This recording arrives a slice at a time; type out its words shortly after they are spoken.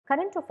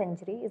Current of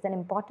injury is an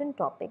important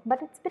topic,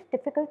 but it's a bit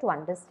difficult to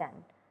understand.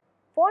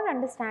 For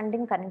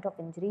understanding current of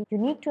injury, you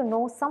need to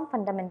know some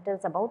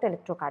fundamentals about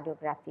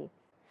electrocardiography.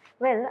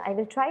 Well, I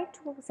will try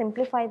to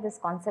simplify this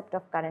concept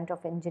of current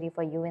of injury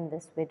for you in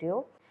this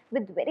video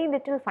with very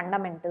little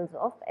fundamentals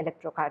of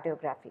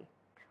electrocardiography.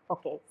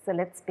 Okay, so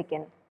let's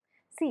begin.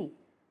 See,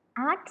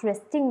 at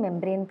resting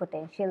membrane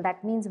potential,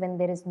 that means when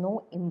there is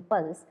no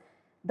impulse,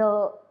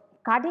 the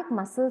cardiac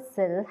muscle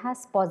cell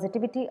has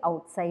positivity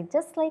outside,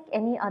 just like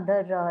any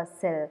other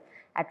cell.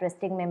 At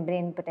resting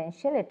membrane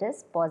potential, it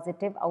is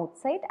positive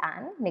outside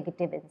and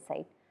negative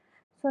inside.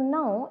 So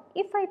now,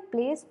 if I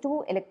place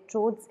two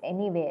electrodes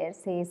anywhere,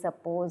 say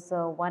suppose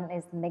one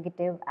is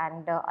negative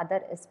and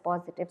other is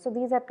positive, so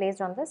these are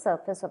placed on the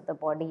surface of the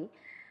body,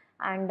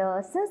 and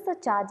since the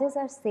charges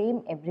are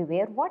same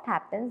everywhere, what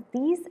happens?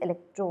 These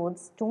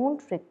electrodes don't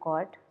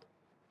record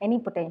any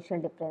potential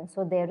difference.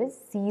 So there is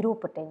zero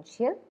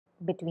potential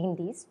between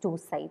these two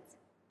sides.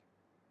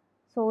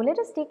 So let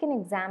us take an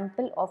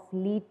example of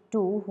lead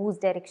 2 whose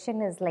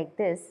direction is like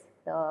this,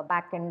 the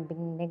back end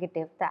being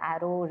negative, the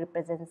arrow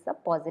represents the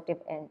positive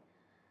end.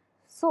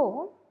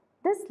 So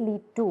this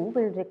lead 2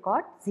 will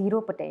record zero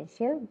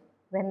potential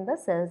when the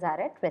cells are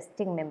at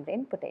resting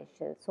membrane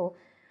potential. So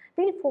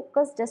we'll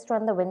focus just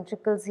on the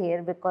ventricles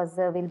here because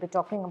we'll be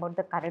talking about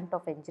the current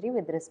of injury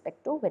with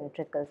respect to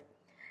ventricles.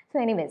 So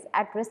anyways,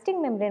 at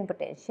resting membrane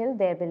potential,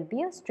 there will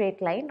be a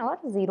straight line or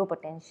zero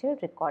potential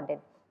recorded.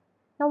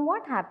 Now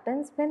what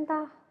happens when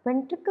the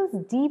ventricles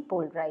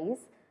depolarize?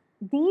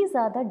 These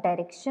are the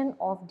direction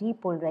of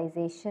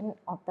depolarization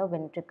of the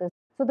ventricles.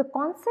 So the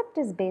concept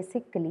is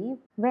basically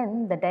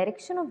when the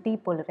direction of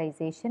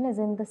depolarization is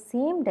in the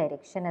same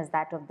direction as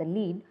that of the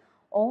lead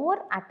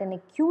or at an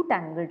acute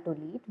angle to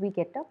lead, we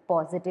get a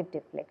positive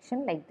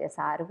deflection like this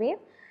R wave.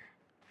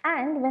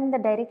 And when the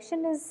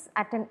direction is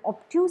at an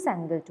obtuse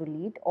angle to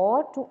lead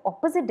or to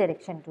opposite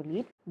direction to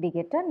lead, we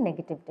get a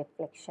negative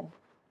deflection.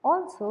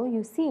 Also,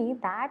 you see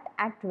that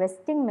at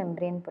resting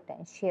membrane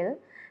potential,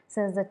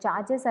 since the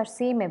charges are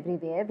same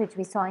everywhere, which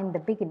we saw in the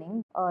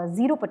beginning,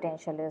 zero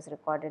potential is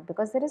recorded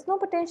because there is no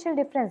potential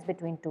difference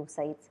between two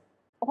sides.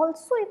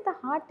 Also, if the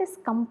heart is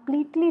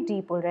completely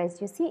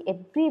depolarized, you see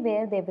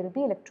everywhere there will be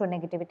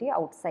electronegativity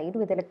outside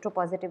with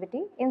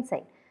electropositivity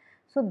inside.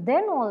 So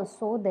then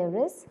also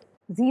there is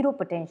zero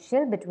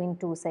potential between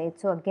two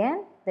sides. So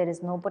again, there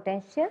is no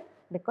potential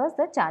because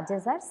the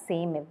charges are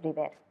same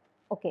everywhere.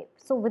 Okay,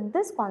 so with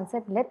this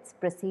concept, let's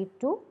proceed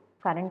to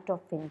current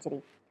of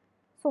injury.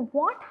 So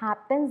what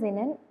happens in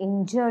an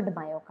injured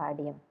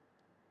myocardium?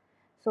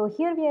 So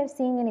here we are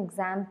seeing an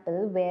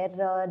example where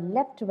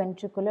left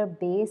ventricular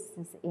base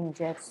is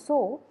injured.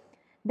 So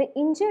the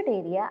injured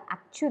area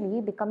actually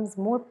becomes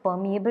more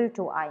permeable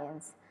to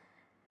ions.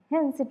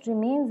 Hence it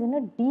remains in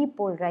a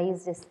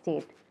depolarized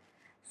state.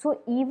 So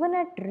even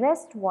at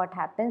rest, what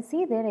happens?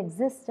 See, there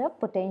exists a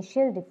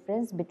potential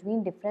difference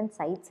between different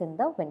sites in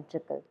the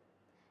ventricle.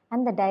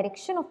 And the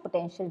direction of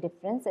potential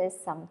difference is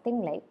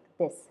something like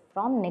this.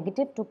 From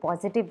negative to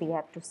positive we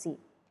have to see.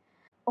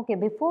 Okay,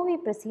 before we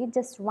proceed,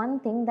 just one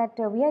thing that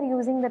we are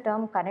using the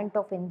term current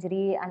of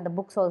injury and the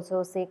books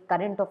also say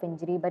current of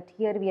injury, but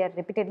here we are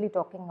repeatedly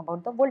talking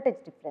about the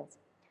voltage difference.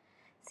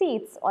 See,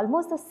 it's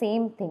almost the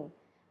same thing.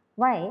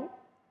 Why?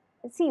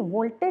 See,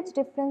 voltage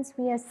difference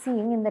we are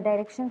seeing in the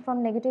direction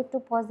from negative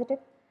to positive,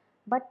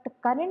 but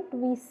current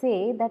we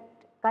say that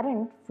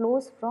current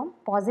flows from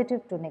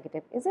positive to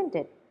negative, isn't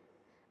it?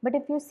 But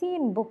if you see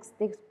in books,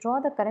 they draw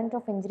the current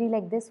of injury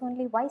like this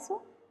only. Why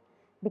so?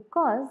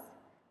 Because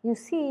you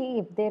see,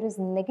 if there is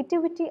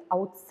negativity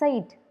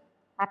outside,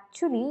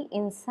 actually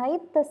inside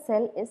the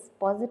cell is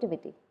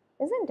positivity,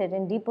 isn't it?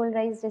 In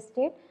depolarized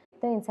state,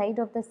 the inside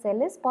of the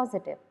cell is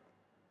positive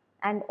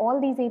and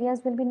all these areas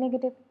will be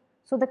negative.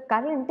 So the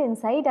current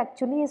inside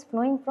actually is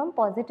flowing from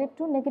positive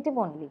to negative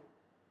only.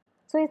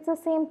 So it's the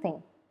same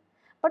thing.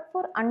 But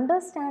for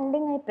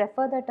understanding, I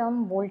prefer the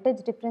term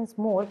voltage difference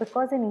more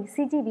because in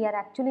ECG we are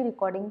actually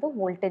recording the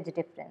voltage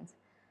difference.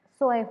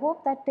 So I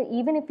hope that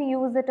even if we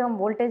use the term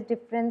voltage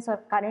difference or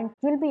current,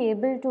 you will be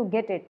able to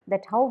get it,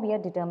 that how we are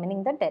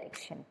determining the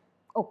direction.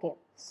 Okay,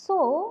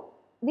 so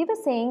we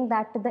were saying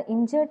that the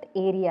injured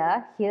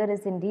area here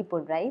is in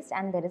depolarized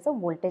and there is a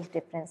voltage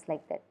difference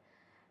like that.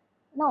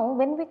 Now,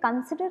 when we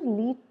consider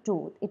lead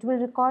 2, it will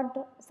record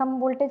some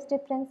voltage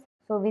difference.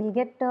 So we'll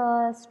get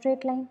a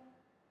straight line.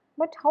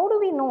 But how do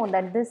we know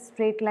that this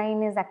straight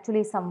line is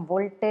actually some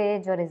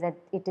voltage or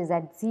it is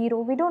at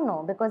zero? We don't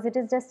know because it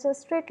is just a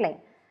straight line.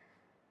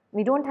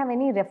 We don't have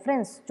any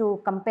reference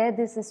to compare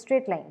this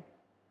straight line.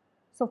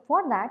 So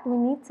for that we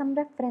need some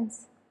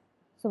reference.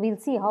 So we'll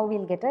see how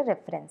we'll get a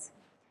reference.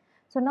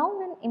 So now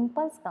when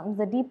impulse comes,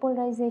 the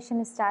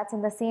depolarization starts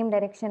in the same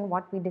direction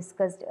what we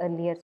discussed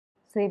earlier.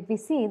 So if we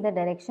see, the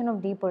direction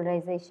of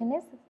depolarization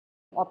is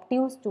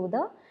obtuse to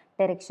the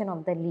direction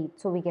of the lead.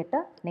 So we get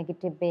a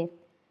negative wave.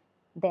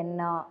 Then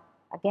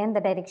again the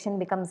direction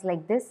becomes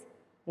like this,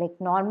 like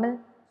normal.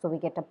 So we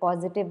get a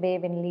positive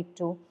wave in lead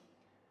 2.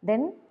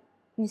 Then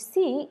you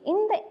see,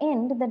 in the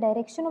end, the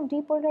direction of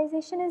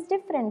depolarization is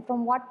different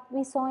from what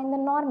we saw in the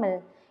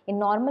normal. In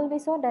normal we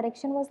saw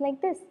direction was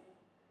like this.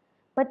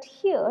 But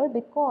here,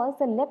 because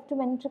the left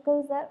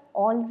ventricles are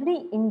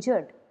already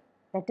injured,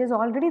 that is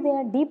already they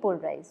are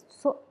depolarized.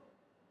 So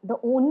the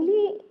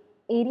only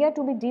area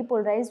to be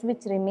depolarized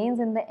which remains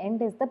in the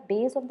end is the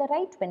base of the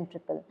right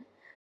ventricle.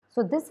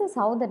 So this is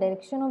how the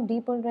direction of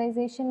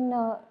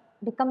depolarization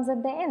becomes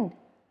at the end.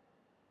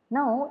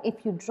 Now,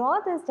 if you draw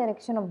this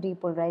direction of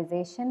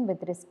depolarization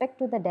with respect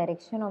to the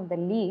direction of the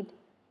lead,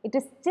 it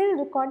is still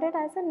recorded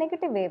as a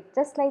negative wave,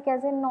 just like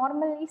as in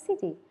normal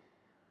ECG.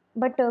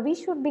 But we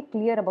should be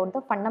clear about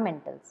the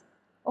fundamentals.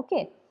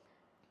 Okay.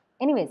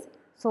 Anyways,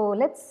 so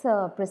let's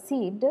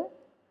proceed.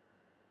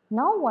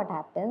 Now what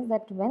happens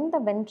that when the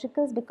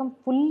ventricles become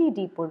fully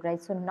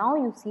depolarized, so now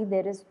you see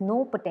there is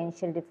no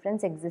potential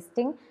difference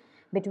existing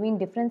between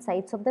different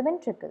sides of the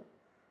ventricle.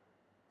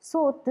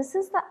 So this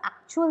is the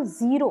actual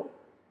zero,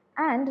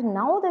 and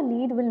now the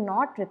lead will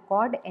not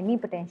record any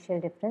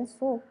potential difference.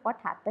 So what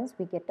happens,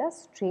 we get a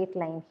straight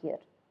line here.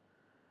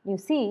 You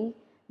see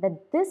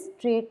that this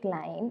straight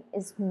line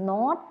is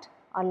not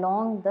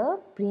along the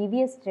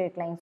previous straight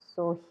line.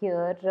 So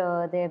here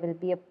there will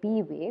be a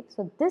P wave.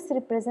 So this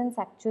represents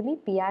actually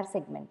PR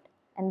segment,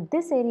 and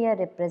this area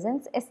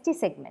represents ST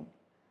segment.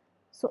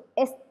 So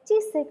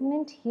ST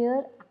segment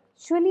here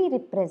actually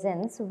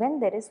represents when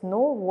there is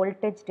no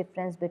voltage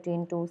difference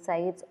between two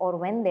sides, or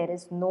when there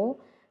is no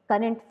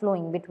current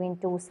flowing between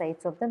two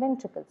sides of the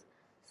ventricles.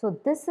 So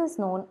this is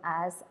known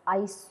as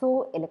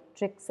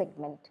isoelectric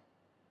segment.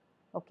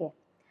 Okay.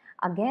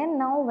 Again,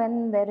 now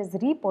when there is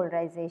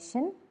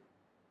repolarization,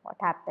 what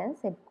happens?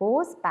 It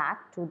goes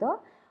back to the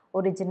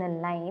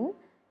original line,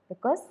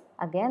 because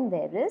again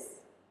there is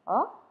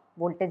a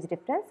voltage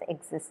difference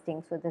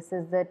existing. So this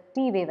is the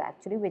T wave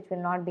actually, which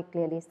will not be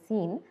clearly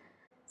seen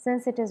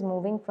since it is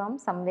moving from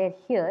somewhere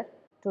here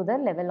to the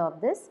level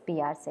of this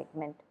PR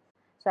segment.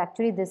 So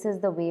actually this is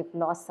the wave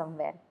loss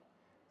somewhere.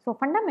 So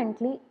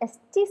fundamentally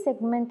ST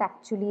segment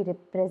actually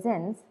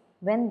represents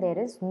when there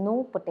is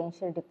no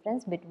potential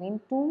difference between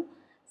two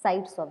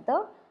sides of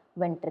the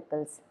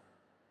ventricles.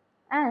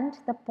 And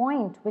the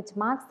point which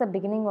marks the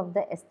beginning of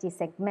the ST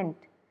segment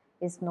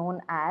is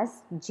known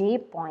as J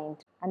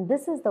point, and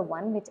this is the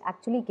one which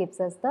actually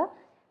gives us the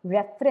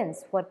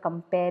reference for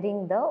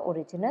comparing the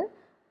original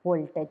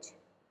voltage.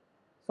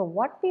 So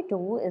what we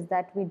do is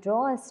that we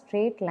draw a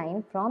straight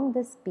line from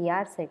this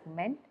PR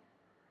segment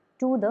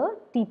to the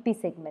TP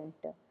segment.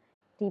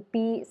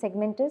 TP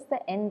segment is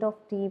the end of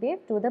T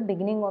wave to the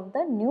beginning of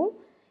the new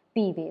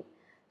P wave.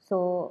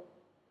 So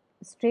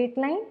straight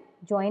line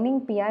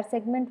joining PR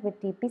segment with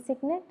TP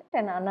segment,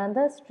 and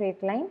another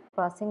straight line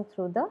crossing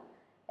through the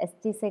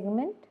ST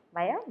segment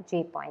via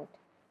J point.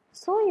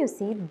 So you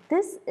see,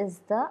 this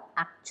is the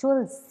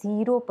actual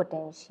zero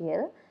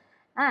potential,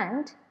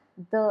 and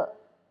the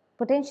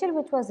potential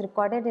which was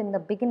recorded in the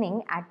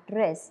beginning at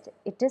rest,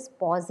 it is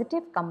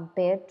positive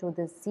compared to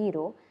the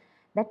zero.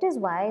 That is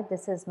why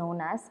this is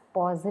known as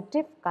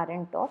positive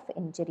current of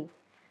injury.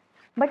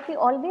 But we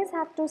always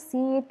have to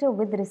see it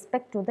with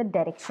respect to the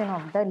direction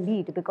of the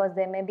lead, because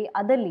there may be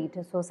other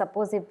lead. So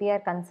suppose if we are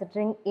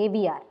considering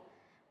AVR,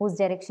 whose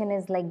direction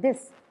is like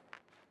this,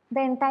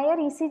 the entire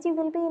ECG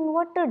will be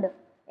inverted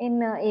in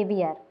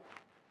AVR.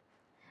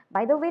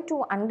 By the way,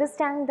 to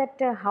understand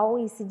that how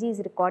ECG is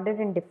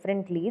recorded in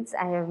different leads,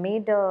 I have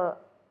made a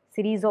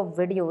series of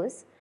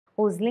videos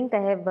whose link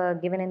I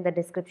have given in the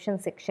description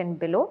section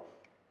below.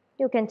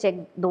 You can check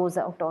those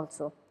out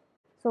also.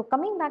 So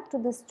coming back to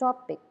this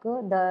topic,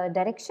 the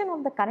direction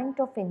of the current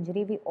of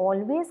injury we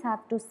always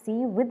have to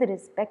see with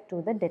respect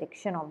to the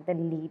direction of the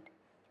lead.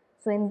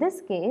 So in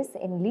this case,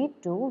 in lead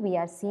 2, we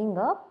are seeing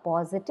a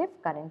positive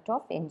current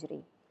of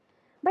injury.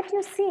 But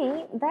you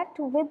see that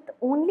with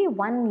only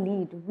one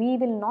lead, we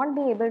will not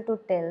be able to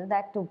tell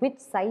that which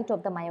site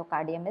of the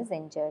myocardium is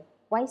injured.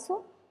 Why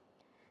so?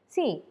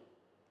 See,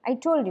 I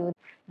told you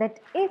that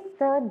if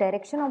the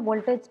direction of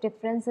voltage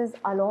difference is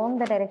along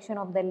the direction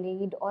of the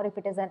lead, or if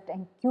it is at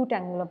an acute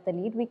angle of the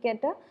lead, we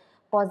get a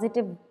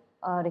positive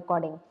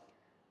recording.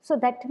 So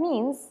that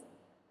means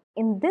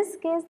in this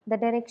case, the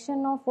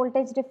direction of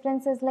voltage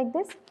difference is like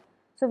this.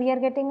 So we are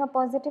getting a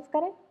positive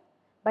current.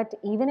 But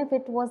even if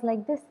it was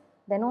like this,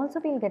 then also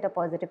we will get a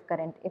positive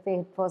current. If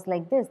it was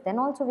like this, then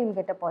also we will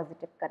get a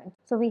positive current.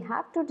 So we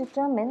have to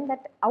determine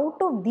that out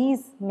of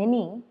these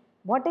many,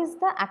 what is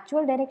the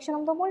actual direction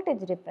of the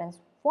voltage difference.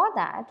 For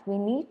that, we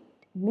need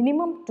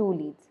minimum 2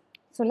 leads.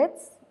 So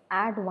let's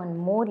add one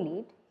more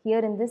lead. Here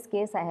in this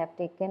case, I have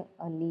taken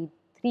a lead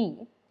 3,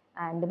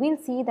 and we'll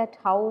see that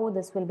how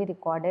this will be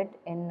recorded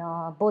in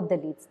both the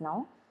leads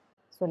now.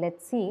 So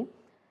let's see.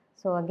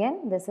 So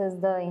again, this is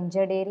the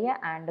injured area,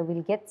 and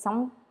we'll get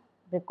some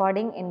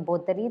recording in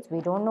both the leads. We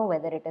don't know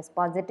whether it is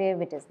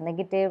positive, it is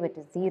negative, it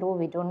is zero,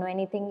 we don't know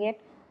anything yet.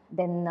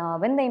 Then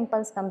when the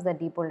impulse comes, the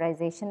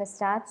depolarization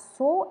starts.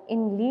 So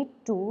in lead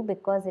 2,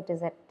 because it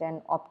is at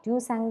an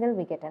obtuse angle,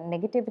 we get a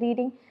negative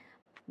reading.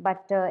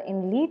 But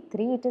in lead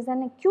 3, it is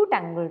an acute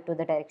angle to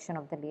the direction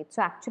of the lead.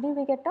 So actually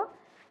we get a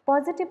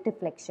positive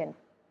deflection.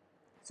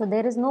 So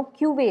there is no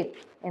Q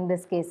wave in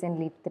this case in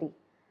lead 3.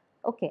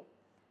 Okay.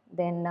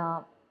 Then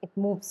it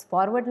moves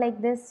forward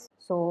like this.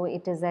 So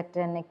it is at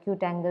an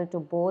acute angle to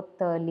both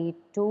lead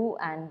 2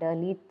 and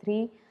lead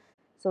 3.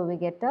 So we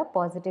get a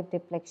positive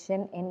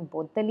deflection in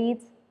both the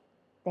leads.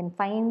 Then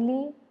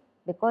finally,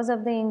 because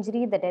of the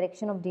injury, the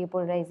direction of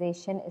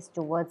depolarization is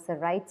towards the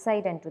right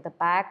side and to the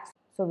back.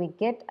 So we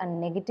get a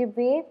negative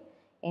wave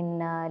in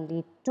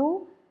lead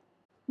 2,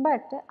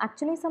 but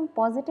actually some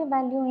positive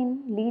value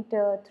in lead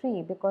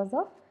 3 because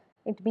of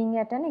it being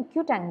at an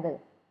acute angle.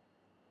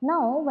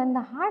 Now, when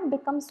the heart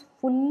becomes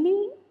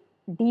fully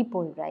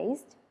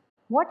depolarized,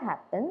 what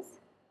happens?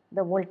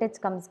 The voltage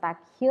comes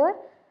back here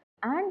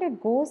and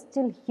it goes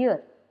till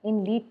here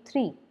in lead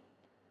 3.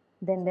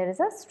 Then there is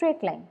a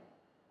straight line.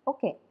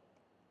 Okay.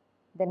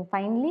 Then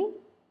finally,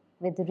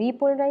 with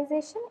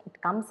repolarization,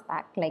 it comes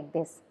back like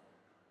this.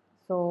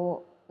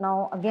 So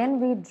now again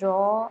we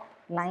draw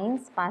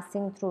lines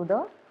passing through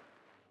the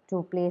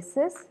two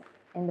places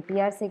in the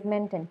PR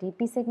segment and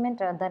TP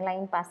segment, another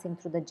line passing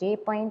through the J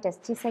point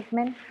ST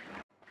segment.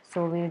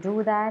 So we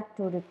do that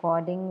to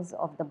recordings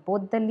of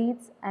both the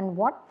leads, and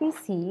what we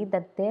see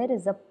that there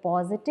is a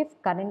positive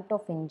current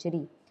of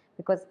injury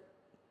because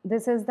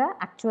this is the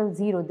actual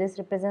 0, this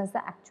represents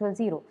the actual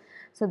 0.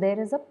 So there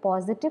is a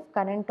positive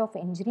current of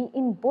injury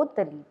in both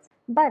the leads,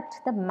 but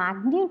the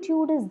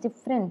magnitude is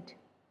different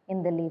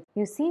in the leads.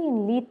 You see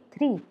in lead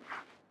 3,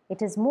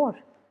 it is more.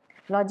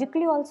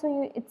 Logically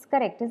also it's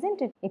correct,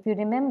 isn't it? If you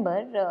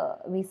remember,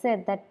 we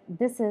said that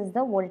this is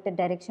the voltage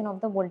direction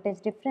of the voltage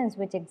difference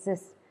which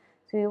exists.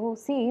 So you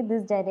see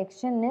this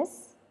direction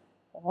is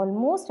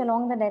almost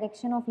along the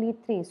direction of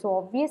lead 3. So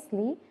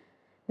obviously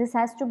this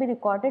has to be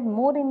recorded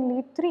more in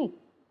lead 3,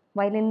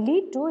 while in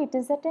lead 2 it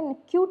is at an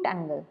acute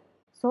angle.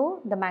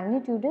 So the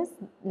magnitude is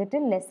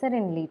little lesser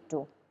in lead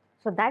 2.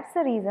 So that's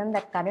the reason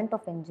that current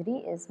of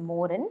injury is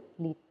more in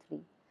lead 3.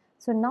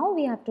 So now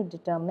we have to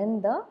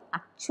determine the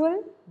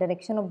actual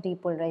direction of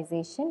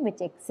depolarization which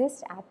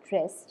exists at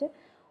rest.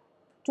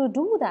 To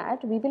do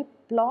that, we will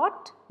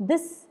plot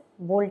this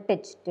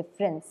voltage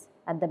difference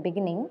at the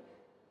beginning,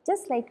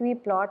 just like we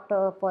plot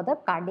for the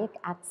cardiac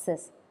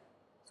axis.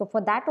 So for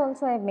that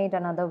also I have made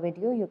another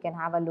video, you can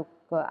have a look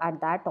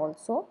at that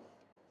also.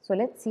 So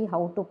let's see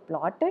how to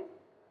plot it.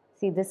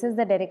 See, this is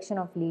the direction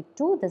of lead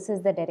 2, this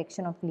is the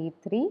direction of lead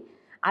 3.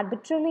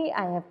 Arbitrarily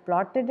I have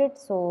plotted it,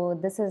 so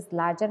this is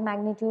larger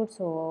magnitude,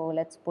 so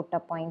let's put a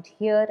point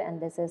here, and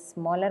this is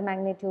smaller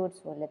magnitude,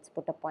 so let's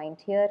put a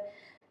point here.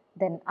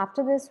 Then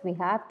after this we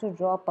have to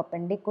draw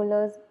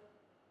perpendiculars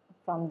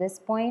from this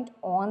point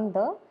on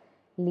the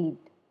lead.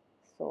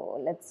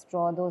 So let's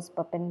draw those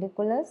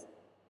perpendiculars,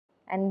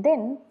 and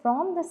then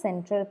from the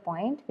central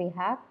point we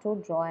have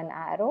to draw an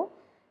arrow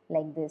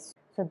like this.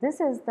 So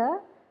this is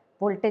the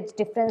voltage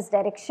difference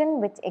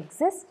direction which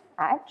exists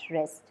at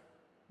rest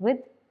with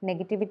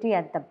negativity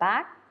at the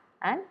back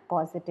and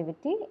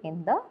positivity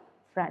in the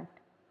front.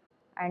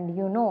 And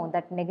you know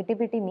that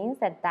negativity means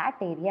that that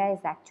area is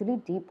actually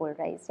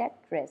depolarized at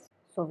rest.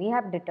 So we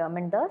have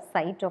determined the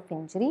site of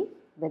injury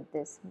with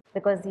this,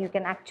 because you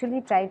can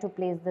actually try to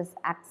place this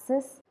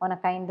axis on a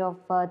kind of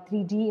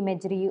 3D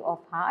imagery of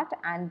heart,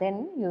 and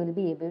then you will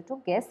be able to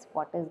guess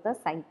what is the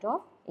site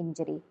of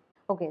injury.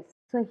 Okay,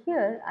 so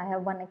here I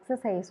have one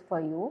exercise for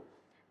you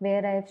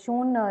where I have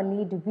shown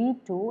lead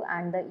V2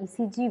 and the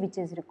ECG which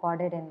is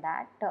recorded in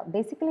that.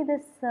 Basically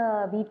this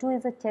V2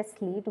 is a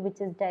chest lead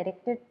which is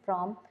directed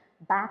from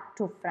back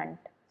to front.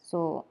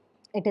 So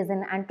it is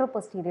in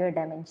anteroposterior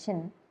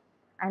dimension,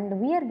 and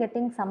we are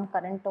getting some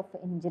current of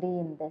injury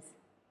in this.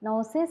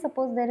 Now say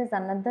suppose there is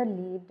another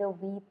lead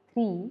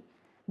V3,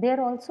 there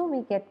also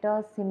we get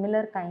a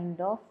similar kind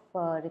of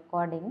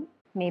recording,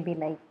 maybe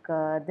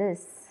like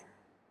this.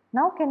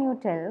 Now can you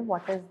tell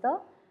what is the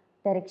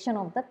direction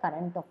of the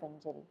current of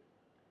injury?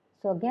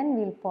 So again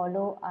we will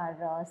follow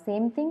our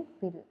same thing,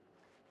 we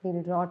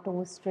will draw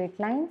two straight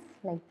lines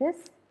like this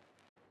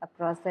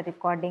across the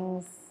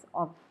recordings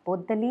of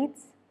both the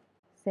leads.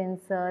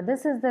 Since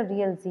this is the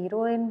real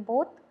 0 in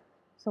both,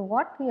 so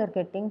what we are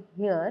getting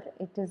here,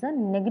 it is a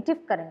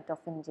negative current of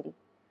injury.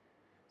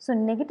 So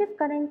negative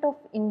current of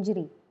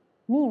injury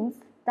means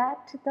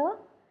that the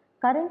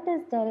current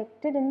is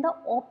directed in the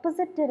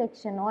opposite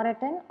direction or at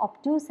an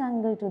obtuse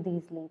angle to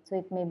these leads. So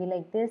it may be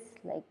like this,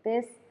 like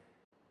this.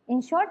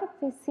 In short, if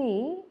we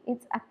see,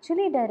 it's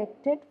actually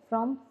directed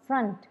from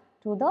front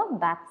to the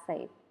back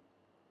side.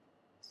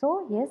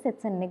 So yes,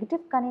 it's a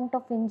negative current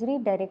of injury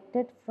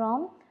directed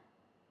from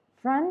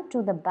front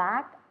to the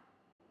back.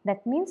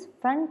 That means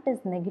front is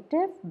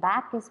negative,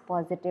 back is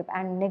positive,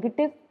 and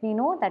negative we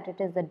know that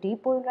it is the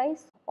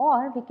depolarized,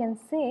 or we can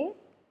say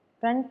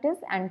front is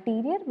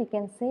anterior, we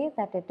can say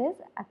that it is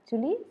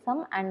actually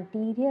some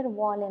anterior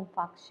wall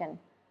infarction.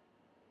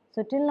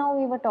 So till now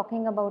we were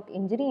talking about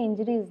injury.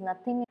 Injury is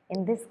nothing.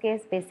 In this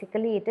case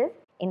basically it is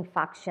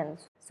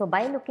infarctions. So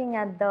by looking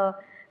at the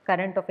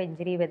current of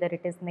injury, whether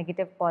it is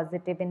negative,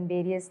 positive in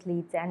various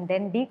leads, and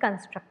then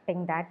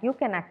deconstructing that, you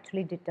can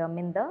actually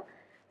determine the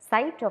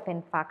site of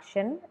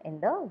infarction in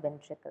the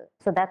ventricle.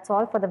 So that's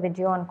all for the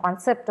video on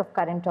concept of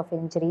current of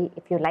injury.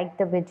 If you like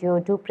the video,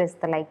 do press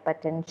the like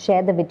button,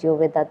 share the video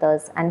with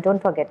others, and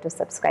don't forget to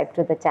subscribe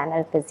to the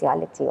channel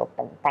Physiology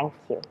Open. Thank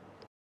you.